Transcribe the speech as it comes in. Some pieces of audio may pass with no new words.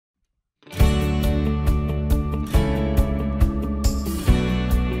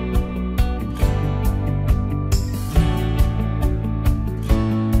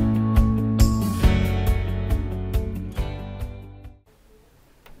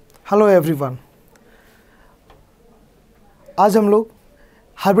Hello everyone. आज हम लोग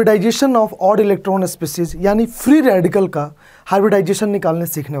hybridisation of odd electron species यानी फ्री रेडिकल का हाइब्रिडाइजेशन निकालने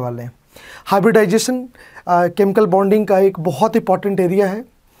सीखने वाले हैं। हाइब्रिडाइजेशन केमिकल बॉन्डिंग का एक बहुत इंपॉर्टेंट एरिया है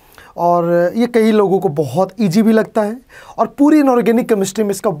और ये कई लोगों को बहुत इजी भी लगता है और पूरी इनऑर्गेनिक केमिस्ट्री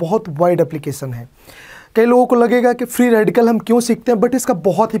में इसका बहुत वाइड एप्लीकेशन है। कई लोगों को लगेगा कि फ्री रेडिकल हम क्यों सीखते हैं, बट इसका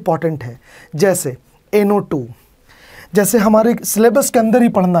बहुत इंपॉर्टेंट है। जैसे NO2, जैसे हमारे सिलेबस के अंदर ही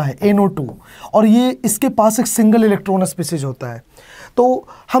पढ़ना है NO2, और ये इसके पास एक सिंगल इलेक्ट्रॉन स्पीसीज होता है। तो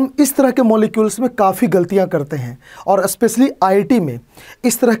हम इस तरह के मॉलिक्यूल्स में काफ़ी गलतियां करते हैं और स्पेशली IIT में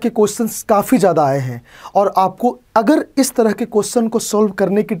इस तरह के क्वेश्चंस काफ़ी ज़्यादा आए हैं। और आपको अगर इस तरह के क्वेश्चन को सॉल्व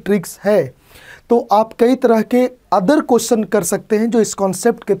करने की ट्रिक्स है तो आप कई तरह के अदर क्वेश्चन कर सकते हैं जो इस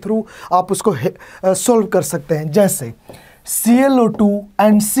कॉन्सेप्ट के थ्रू आप उसको सॉल्व कर सकते हैं। जैसे ClO2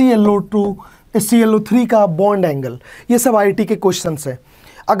 एंड ClO3 का बॉन्ड एंगल, ये सब IIT के क्वेश्चंस हैं।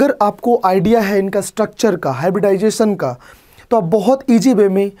 अगर आपको आइडिया है इनका स्ट्रक्चर का, हाइब्रिडाइजेशन का, तो आप बहुत इजी वे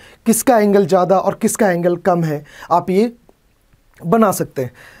में किसका एंगल ज़्यादा और किसका एंगल कम है आप ये बना सकते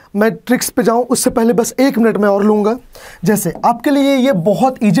हैं। मैं ट्रिक्स पे जाऊं उससे पहले बस 1 मिनट में और लूँगा। जैसे आपके लिए ये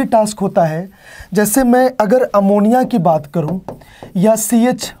बहुत इजी टास्क होता है। जैसे मैं अगर अमोनिया की बात करूं या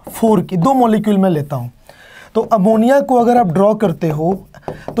CH4 की, 2 मॉलिक्यूल में लेता हूं, तो अमोनिया को अगर आप ड्रॉ करते हो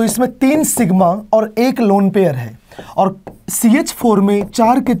तो इसमें 3 सिग्मा और 1 लोन पेयर है, और CH4 में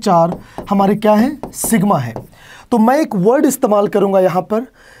 4 के 4 हमारे क्या है, सिग्मा है। तो मैं एक वर्ड इस्तेमाल करूंगा यहाँ पर,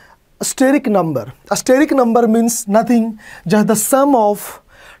 steric number. Steric number means nothing just the some of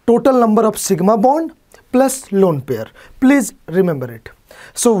total number of sigma bond plus lone pair. Please remember it.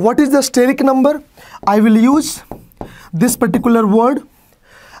 So what is the steric number? I will use this particular word.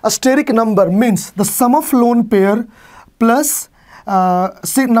 A steric number means the sum of lone pair plus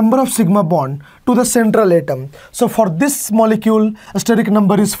number of sigma bond to the central atom. So for this molecule a steric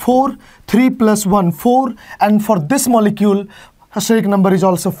number is 4, 3 plus 1 4, and for this molecule a steric number is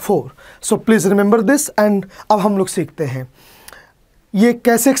also 4. So please remember this। and अब हम लोग सीखते हैं ये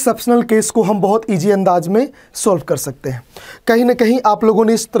कैसे exceptional case को हम बहुत इजी अंदाज में सॉल्व कर सकते हैं। कहीं ना कहीं आप लोगों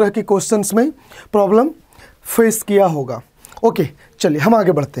ने इस तरह के क्वेश्चंस में प्रॉब्लम फेस किया होगा। ओके, चलिए हम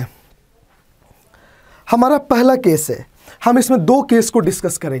आगे बढ़ते हैं। हमारा पहला केस है, हम इसमें 2 केस को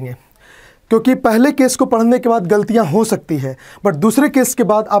डिस्कस करेंगे, क्योंकि पहले केस को पढ़ने के बाद गलतियां हो सकती है, बट दूसरे केस के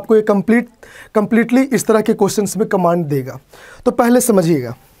बाद आपको ये कंप्लीटली इस तरह के क्वेश्चंस में कमांड देगा। तो पहले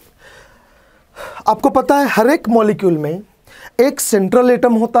समझिएगा, आपको पता है हर एक मॉलिक्यूल में एक सेंट्रल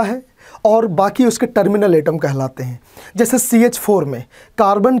एटम होता है और बाकी उसके टर्मिनल एटम कहलाते हैं। जैसे CH4 में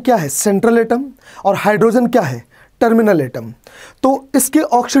कार्बन क्या है, सेंट्रल एटम, और हाइड्रोजन क्या है, टर्मिनल एटम। तो इसके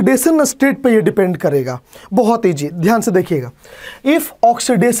ऑक्सीडेशन स्टेट पे ये डिपेंड करेगा। बहुत इजी, ध्यान से देखिएगा। If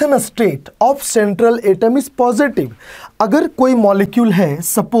oxidation state of central atom is positive, अगर कोई मॉलिक्यूल है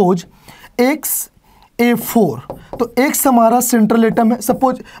सपोज XA4, तो X हमारा सेंट्रल एटम है।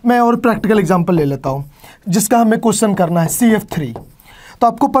 सपोज मैं और प्रैक्टिकल एग्जांपल ले लेता हूं जिसका हमें क्वेश्चन करना है, CF3। तो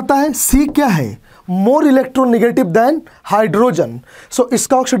आपको पता है C क्या है, मोर इलेक्ट्रोनेगेटिव देन हाइड्रोजन। सो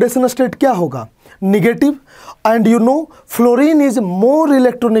इसका ऑक्सीडेशन स्टेट क्या होगा, negative. And you know fluorine is more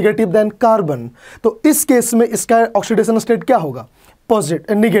electronegative than carbon. तो इस केस में इसका ऑक्सीडेशन स्टेट क्या होगा,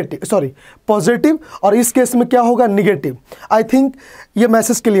 पॉजिटिव, और इस केस में क्या होगा, निगेटिव। आई थिंक ये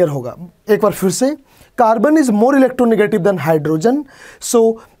मैसेज क्लियर होगा। एक बार फिर से, carbon is more electronegative than hydrogen.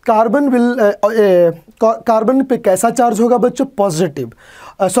 So carbon पे कैसा चार्ज होगा बच्चों,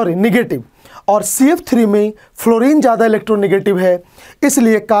 निगेटिव। और CF3 में फ्लोरीन ज़्यादा इलेक्ट्रोनेगेटिव है,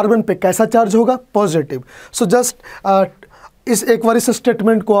 इसलिए कार्बन पे कैसा चार्ज होगा, पॉजिटिव। सो जस्ट एक बार इस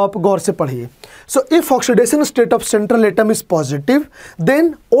स्टेटमेंट को आप गौर से पढ़िए। So if oxidation state of central atom is positive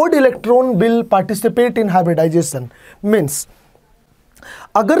then odd electron will participate in hybridisation. Means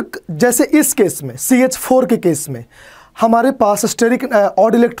अगर जैसे इस केस में CH4 के केस में हमारे पास स्टेरिक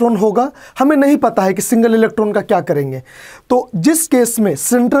ऑड इलेक्ट्रॉन होगा, हमें नहीं पता है कि सिंगल इलेक्ट्रॉन का क्या करेंगे। तो जिस केस में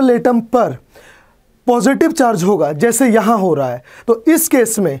सेंट्रल एटम पर पॉजिटिव चार्ज होगा, जैसे यहाँ हो रहा है, तो इस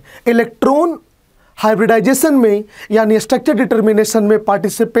केस में इलेक्ट्रॉन हाइब्रिडाइजेशन में यानी स्ट्रक्चर डिटर्मिनेशन में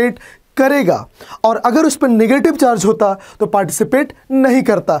पार्टिसिपेट करेगा, और अगर उस पर नेगेटिव चार्ज होता तो पार्टिसिपेट नहीं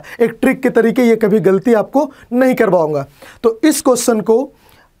करता। एक ट्रिक के तरीके ये कभी गलती आपको नहीं करवाऊंगा। तो इस क्वेश्चन को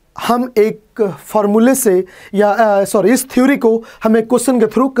हम एक फॉर्मूले से या इस थ्योरी को हम एक क्वेश्चन के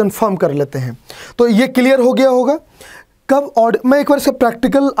थ्रू कंफर्म कर लेते हैं। तो ये क्लियर हो गया होगा। कब ऑड, मैं एक बार इसका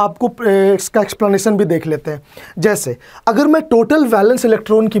प्रैक्टिकल आपको इसका एक्सप्लेनेशन भी देख लेते हैं। जैसे अगर मैं टोटल वैलेंस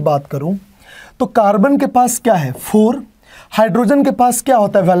इलेक्ट्रॉन की बात करूं तो कार्बन के पास क्या है, 4, हाइड्रोजन के पास क्या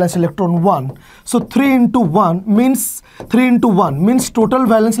होता है, valence electron 1। So 3 into 1 means total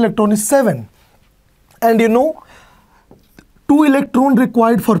valence electron is 7। And you know 2 electron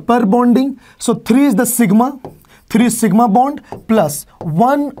required for per bonding, so 3 is the sigma, 3 is sigma bond plus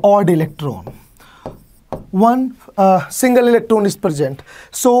 1 odd electron, 1 single electron is present.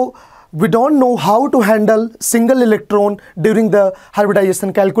 So we don't know how to handle single electron during the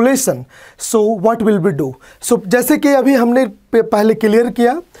hybridization calculation. So what will we do? So जैसे कि अभी हमने पहले clear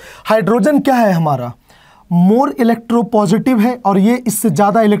किया, hydrogen क्या है हमारा, मोर electro positive है और ये इससे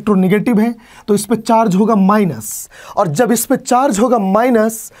ज़्यादा इलेक्ट्रो नेगेटिव है, तो इस पर चार्ज होगा माइनस, और जब इस पर चार्ज होगा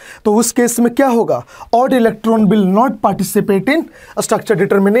माइनस तो उस केस में क्या होगा, odd electron will not participate in structure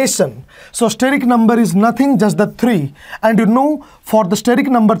determination. So steric number is nothing just the 3, and you know for the steric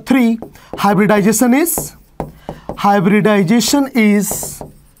number 3 hybridisation is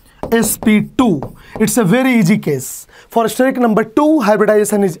sp2. It's a very easy case. For steric number 2,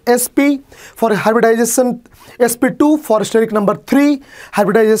 hybridization is sp. For hybridization sp2, for steric number 3,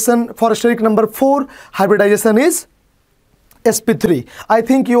 hybridization for steric number 4, hybridization is sp3. I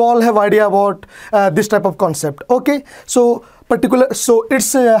think you all have idea about this type of concept. Okay, so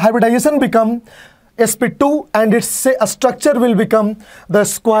its hybridization become sp2, and its structure will become the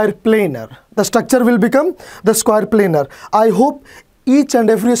square planar. The structure will become the square planar. I hope each and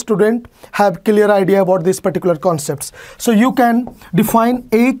every student have clear idea about these particular concepts. So you can define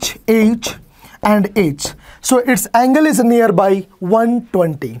H and H. So its angle is nearby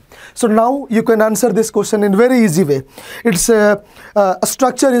 120. So now you can answer this question in very easy way. Its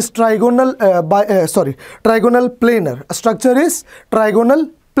structure is trigonal trigonal planar. A structure is trigonal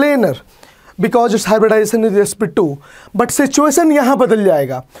planar because its hybridization is sp2. But situation यहाँ बदल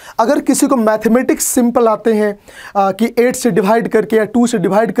जाएगा. अगर किसी को mathematics simple आते हैं कि 8 से डिवाइड करके या 2 से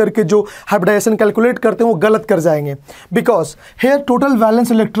डिवाइड करके जो हाइब्रिडाइजेशन कैलकुलेट करते हैं वो गलत कर जाएंगे, because here total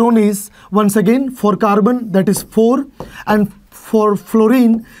valence electron is once again for carbon that is 4 and for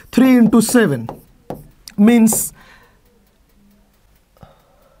fluorine 3 into 7 means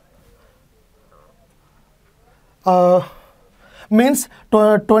means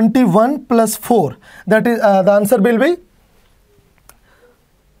 21 plus 4, that is the answer will be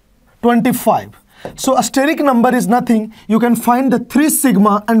 25. So a steric number is nothing, you can find the 3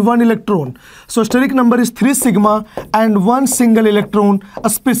 sigma and 1 electron. So steric number is 3 sigma and 1 single electron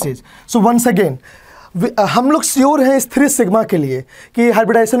a species. So once again हम लोग sure हैं इस 3 sigma के लिए कि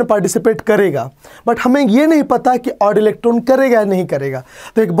hybridisation में participate करेगा, but हमें ये नहीं पता कि ऑड इलेक्ट्रॉन करेगा या नहीं करेगा.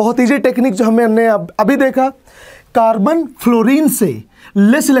 तो एक बहुत ईजी टेक्निक जो हमने अभी देखा, कार्बन फ्लोरीन से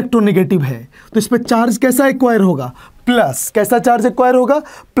लेस इलेक्ट्रोनेगेटिव है तो इस पर चार्ज कैसा एक्वायर होगा, प्लस. कैसा चार्ज एक्वायर होगा,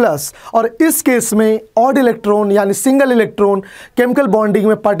 प्लस. और इस केस में ऑड इलेक्ट्रॉन यानी सिंगल इलेक्ट्रॉन केमिकल बॉन्डिंग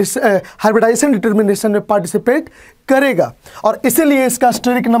में हाइब्रिडाइजेशन डिटर्मिनेशन में पार्टिसिपेट करेगा, और इसीलिए इसका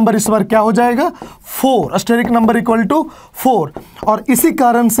स्टेरिक नंबर इस बार क्या हो जाएगा, 4. स्टेरिक नंबर इक्वल टू 4, और इसी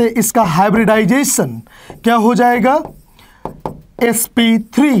कारण से इसका हाइब्रिडाइजेशन क्या हो जाएगा,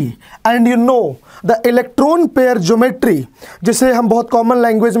 sp3. And you know the electron pair geometry, जिसे हम बहुत कॉमन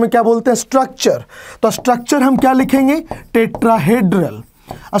लैंग्वेज में क्या बोलते हैं, स्ट्रक्चर. तो स्ट्रक्चर हम क्या लिखेंगे, टेट्राहेड्रल.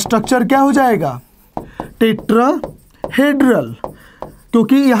 स्ट्रक्चर क्या हो जाएगा, टेट्राहेड्रल,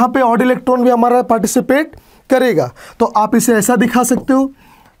 क्योंकि यहाँ पे ऑड इलेक्ट्रॉन भी हमारा पार्टिसिपेट करेगा. तो आप इसे ऐसा दिखा सकते हो,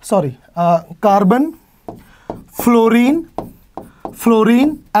 carbon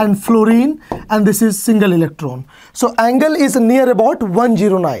fluorine and fluorine, and this is single electron. So angle is near about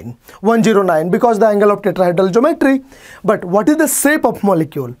 109 because the angle of tetrahedral geometry. But what is the shape of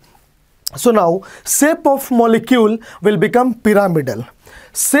molecule? So now shape of molecule will become pyramidal.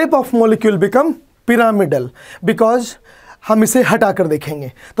 Shape of molecule become pyramidal because हम इसे हटा कर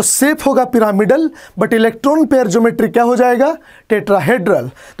देखेंगे तो shape होगा pyramidal, but electron pair geometry क्या हो जाएगा, टेट्राहेड्रल.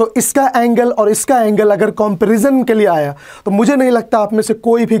 तो इसका एंगल और इसका एंगल अगर कंपैरिजन के लिए आया तो मुझे नहीं लगता आप में से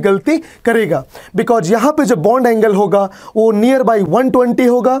कोई भी गलती करेगा, बिकॉज यहाँ पे जो बॉन्ड एंगल होगा वो नियर बाई 120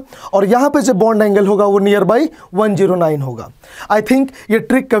 होगा और यहाँ पे जो बॉन्ड एंगल होगा वो नियर बाई 109 होगा. आई थिंक ये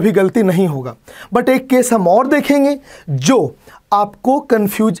ट्रिक कभी गलती नहीं होगा. बट एक केस हम और देखेंगे जो आपको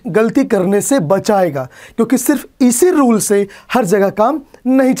गलती करने से बचाएगा, क्योंकि सिर्फ इसी रूल से हर जगह काम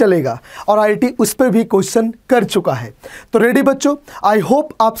नहीं चलेगा और आईआईटी उस पर भी क्वेश्चन कर चुका है. तो रेडी बच्चों, आई होप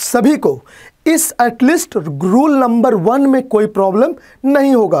आप सभी को इस एटलीस्ट रूल नंबर 1 में कोई प्रॉब्लम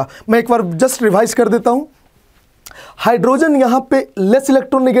नहीं होगा. मैं एक बार जस्ट रिवाइज कर देता हूं. हाइड्रोजन यहाँ पे लेस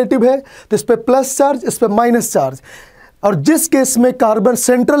इलेक्ट्रोनेगेटिव है तो इस पर प्लस चार्ज, इस पर माइनस चार्ज, और जिस केस में कार्बन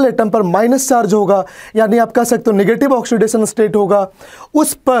सेंट्रल एटम पर माइनस चार्ज होगा यानी आप कह सकते हो नेगेटिव ऑक्सीडेशन स्टेट होगा,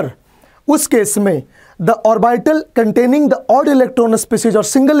 उस केस में the orbital containing the odd electron species or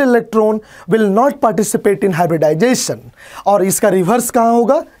single electron will not participate in hybridization। और इसका रिवर्स कहाँ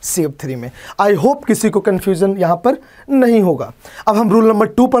होगा? CF3 में। आई होप किसी को कंफ्यूजन यहाँ पर नहीं होगा। अब हम रूल नंबर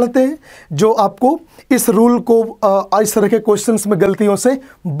 2 पढ़ते हैं, जो आपको इस रूल को इस तरह के क्वेश्चंस में गलतियों से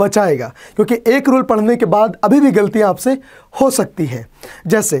बचाएगा, क्योंकि एक रूल पढ़ने के बाद अभी भी गलतियाँ आपसे हो सकती है।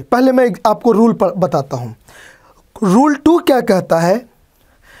 जैसे पहले मैं आपको रूल बताता हूँ। रूल 2 क्या कहता है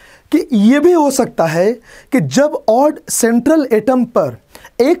कि ये भी हो सकता है कि जब ऑड सेंट्रल एटम पर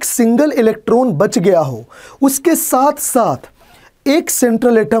एक सिंगल इलेक्ट्रॉन बच गया हो, उसके साथ साथ एक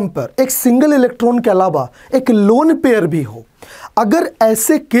सेंट्रल एटम पर एक सिंगल इलेक्ट्रॉन के अलावा एक लोन पेयर भी हो। अगर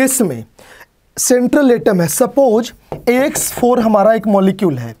ऐसे केस में सेंट्रल एटम है, सपोज AX4 हमारा एक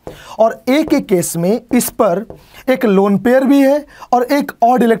मॉलिक्यूल है और एक केस में इस पर एक लोन पेयर भी है और एक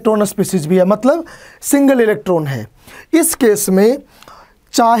ऑड इलेक्ट्रॉन स्पीसीज भी है, मतलब सिंगल इलेक्ट्रॉन है। इस केस में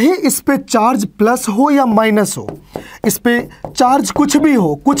चाहे इस पे चार्ज प्लस हो या माइनस हो, इस पे चार्ज कुछ भी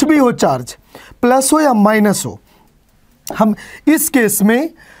हो, चार्ज प्लस हो या माइनस हो, हम इस केस में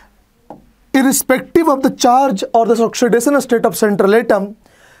इरिस्पेक्टिव ऑफ द चार्ज और the oxidation state of central atom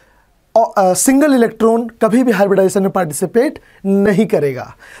single electron कभी भी हाइब्रिडाइजेशन में पार्टिसिपेट नहीं करेगा।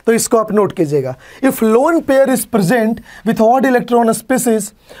 तो इसको आप नोट कीजिएगा। If lone pair is present with odd electron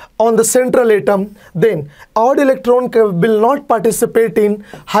species on the central atom, then odd electron will not participate in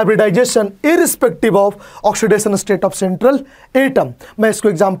hybridisation irrespective of oxidation state of central atom. मैं इसको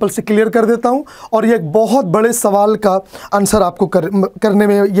example से clear कर देता हूं और ये एक बहुत बड़े सवाल का आंसर आपको करने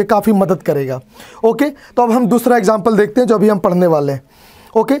में ये काफ़ी मदद करेगा। ओके, तो अब हम दूसरा एग्जाम्पल देखते हैं जो अभी हम पढ़ने वाले हैं।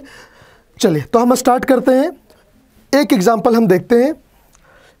 ओके, चलिए तो हम स्टार्ट करते हैं। एक एग्जांपल हम देखते हैं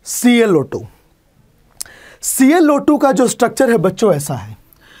ClO2। ClO2 का जो स्ट्रक्चर है बच्चों ऐसा है।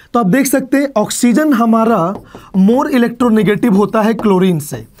 तो आप देख सकते हैं ऑक्सीजन हमारा मोर इलेक्ट्रोनेगेटिव होता है क्लोरीन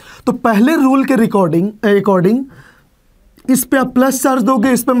से। तो पहले रूल के अकॉर्डिंग इस पे आप प्लस चार्ज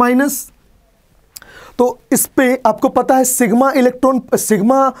दोगे, इस पे माइनस। तो इस पे आपको पता है सिग्मा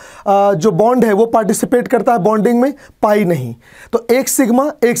जो बॉन्ड है वो पार्टिसिपेट करता है बॉन्डिंग में, पाई नहीं। तो एक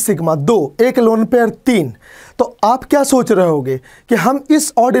सिग्मा 2, एक लोन पेयर 3। तो आप क्या सोच रहे होगे कि हम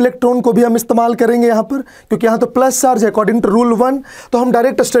इस ऑड इलेक्ट्रॉन को भी हम इस्तेमाल करेंगे यहाँ पर, क्योंकि यहाँ तो प्लस चार्ज है अकॉर्डिंग टू रूल 1। तो हम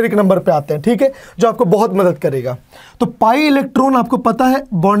डायरेक्ट स्टेरिक नंबर पे आते हैं, ठीक है, जो आपको बहुत मदद करेगा। तो पाई इलेक्ट्रॉन आपको पता है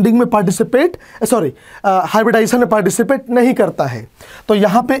बॉन्डिंग में हाइब्रिडाइजेशन में पार्टिसिपेट नहीं करता है। तो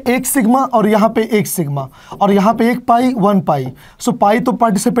यहाँ पे एक सिग्मा और यहाँ पे एक सिग्मा और यहाँ पे एक पाई 1 पाई, सो पाई तो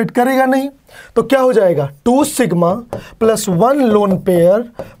पार्टिसिपेट करेगा नहीं। तो क्या हो जाएगा 2 sigma plus 1 lone pair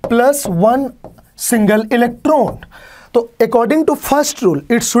plus 1 single electron. तो according to first rule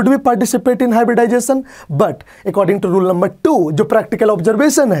it should be participate in hybridisation, but according to rule number 2 जो प्रैक्टिकल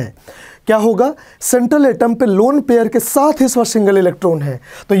ऑब्जर्वेशन है, क्या होगा, सेंट्रल एटम पे लोन पेयर के साथ इस बार सिंगल इलेक्ट्रॉन है,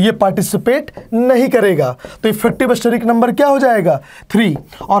 तो ये पार्टिसिपेट नहीं करेगा। तो इफेक्टिव स्टेरिक नंबर क्या हो जाएगा 3,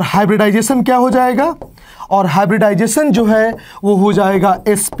 और हाइब्रिडाइजेशन क्या हो जाएगा, और हाइब्रिडाइजेशन जो है वो हो जाएगा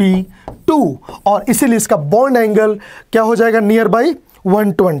sp2, और इसीलिए इसका बॉन्ड एंगल क्या हो जाएगा नियर बाई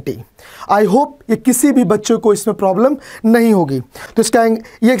 120। आई होप ये किसी भी बच्चे को इसमें प्रॉब्लम नहीं होगी। तो इसका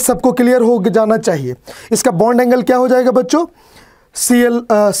ये सबको क्लियर हो जाना चाहिए। इसका बॉन्ड एंगल क्या हो जाएगा बच्चों,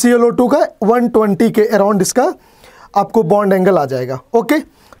 ClO2 का 120 के अराउंड इसका आपको बॉन्ड एंगल आ जाएगा। ओके,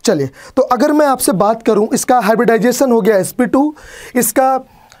 चलिए तो अगर मैं आपसे बात करूं, इसका हाइब्रिडाइजेशन हो गया sp2, इसका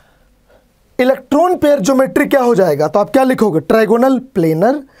इलेक्ट्रॉन पेयर ज्योमेट्री क्या हो जाएगा, तो आप क्या लिखोगे, ट्राइगोनल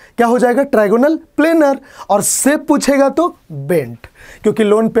प्लेनर। क्या हो जाएगा, ट्राइगोनल प्लेनर। और शेप पूछेगा तो बेंट, क्योंकि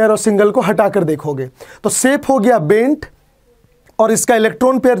लोन पेयर और सिंगल को हटाकर देखोगे। तो शेप हो गया बेंट, और इसका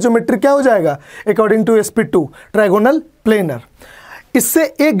इलेक्ट्रॉन पेयर ज्योमेट्री क्या हो जाएगा according to sp2 trigonal planar. इससे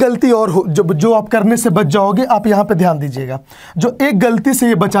एक गलती और हो जो आप करने से बच जाओगे, आप यहाँ पे ध्यान दीजिएगा। जो एक गलती से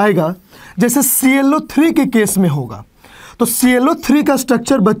ये बचाएगा, जैसे ClO3 के केस में होगा, तो ClO3 का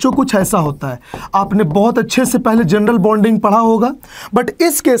स्ट्रक्चर बच्चों कुछ ऐसा होता है। आपने बहुत अच्छे से पहले जनरल बॉन्डिंग पढ़ा होगा, बट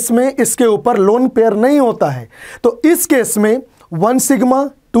इस केस में इसके ऊपर लोन पेयर नहीं होता है। तो इस केस में 1 सिग्मा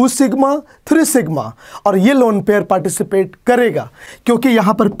 2 सिग्मा 3 सिग्मा, और ये लोन पेयर पार्टिसिपेट करेगा, क्योंकि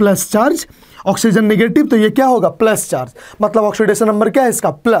यहाँ पर प्लस चार्ज, ऑक्सीजन नेगेटिव, तो ये क्या होगा प्लस चार्ज, मतलब ऑक्सीडेशन नंबर क्या है इसका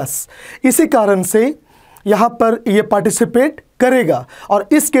प्लस। इसी कारण से यहाँ पर ये पार्टिसिपेट करेगा, और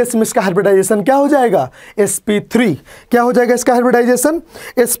इस केस में इसका हाइब्रिडाइजेशन क्या हो जाएगा sp3। क्या हो जाएगा इसका हाइब्रिडाइजेशन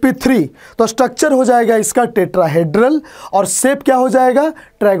sp3। तो स्ट्रक्चर हो जाएगा इसका टेट्राहेड्रल, और शेप क्या हो जाएगा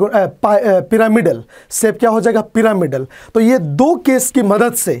पिरामिडल। शेप क्या हो जाएगा पिरामिडल। तो ये 2 केस की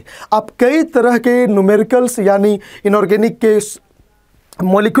मदद से आप कई तरह के न्यूमेरिकल्स यानी इनऑर्गेनिक के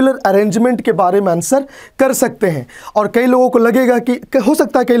मॉलिक्यूलर अरेंजमेंट के बारे में आंसर कर सकते हैं। और कई लोगों को लगेगा कि हो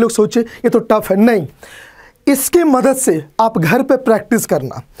सकता है कई लोग सोचे ये तो टफ है, नहीं, इसके मदद से आप घर पे प्रैक्टिस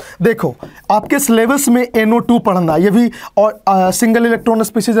करना। देखो आपके सिलेबस में NO2 पढ़ना, ये भी और सिंगल इलेक्ट्रॉन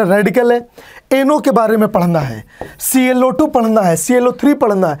स्पीशीज रेडिकल है, NO के बारे में पढ़ना है, ClO2 पढ़ना है, ClO3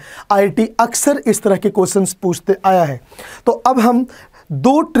 पढ़ना है। IIT अक्सर इस तरह के क्वेश्चंस पूछते आया है। तो अब हम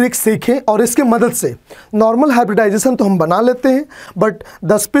 2 ट्रिक्स सीखें और इसके मदद से नॉर्मल हाइब्रिडाइजेशन तो हम बना लेते हैं, but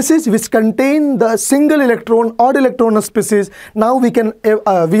the species which contain the single electron odd electron species, now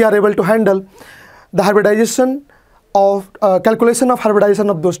we are able to handle the hybridization of calculation of hybridization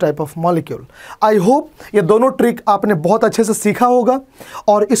of those type of molecule. I hope ये दोनों trick आपने बहुत अच्छे से सीखा होगा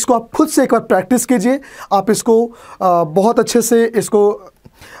और इसको आप खुद से एक बार प्रैक्टिस कीजिए। आप इसको बहुत अच्छे से इसको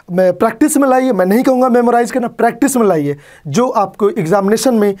मैं प्रैक्टिस में लाइए। मैं नहीं कहूँगा मेमोराइज करना, प्रैक्टिस में लाइए, जो आपको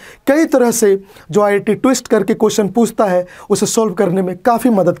एग्जामिनेशन में कई तरह से जो IIT ट्विस्ट करके क्वेश्चन पूछता है उसे सॉल्व करने में काफ़ी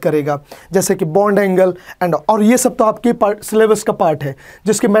मदद करेगा। जैसे कि बॉन्ड एंगल एंड, और ये सब तो आपके सिलेबस का पार्ट है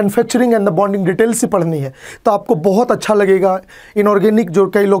जिसके manufacturing and the bonding details ही पढ़नी है, तो आपको बहुत अच्छा लगेगा। इनऑर्गेनिक जो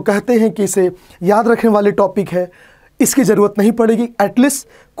कई लोग कहते हैं कि इसे याद रखने वाले टॉपिक है, इसकी ज़रूरत नहीं पड़ेगी। एटलीस्ट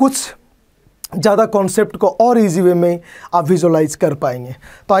कुछ ज़्यादा कॉन्सेप्ट को और इजी वे में आप विजुअलाइज कर पाएंगे।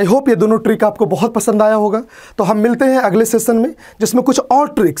 तो आई होप ये दोनों ट्रिक आपको बहुत पसंद आया होगा। तो हम मिलते हैं अगले सेशन में, जिसमें कुछ और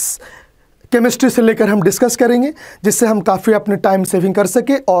ट्रिक्स केमिस्ट्री से लेकर हम डिस्कस करेंगे, जिससे हम काफ़ी अपने टाइम सेविंग कर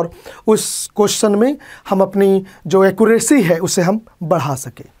सके और उस क्वेश्चन में हम अपनी जो एक्यूरेसी है उसे हम बढ़ा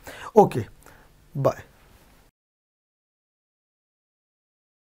सके। Okay, bye.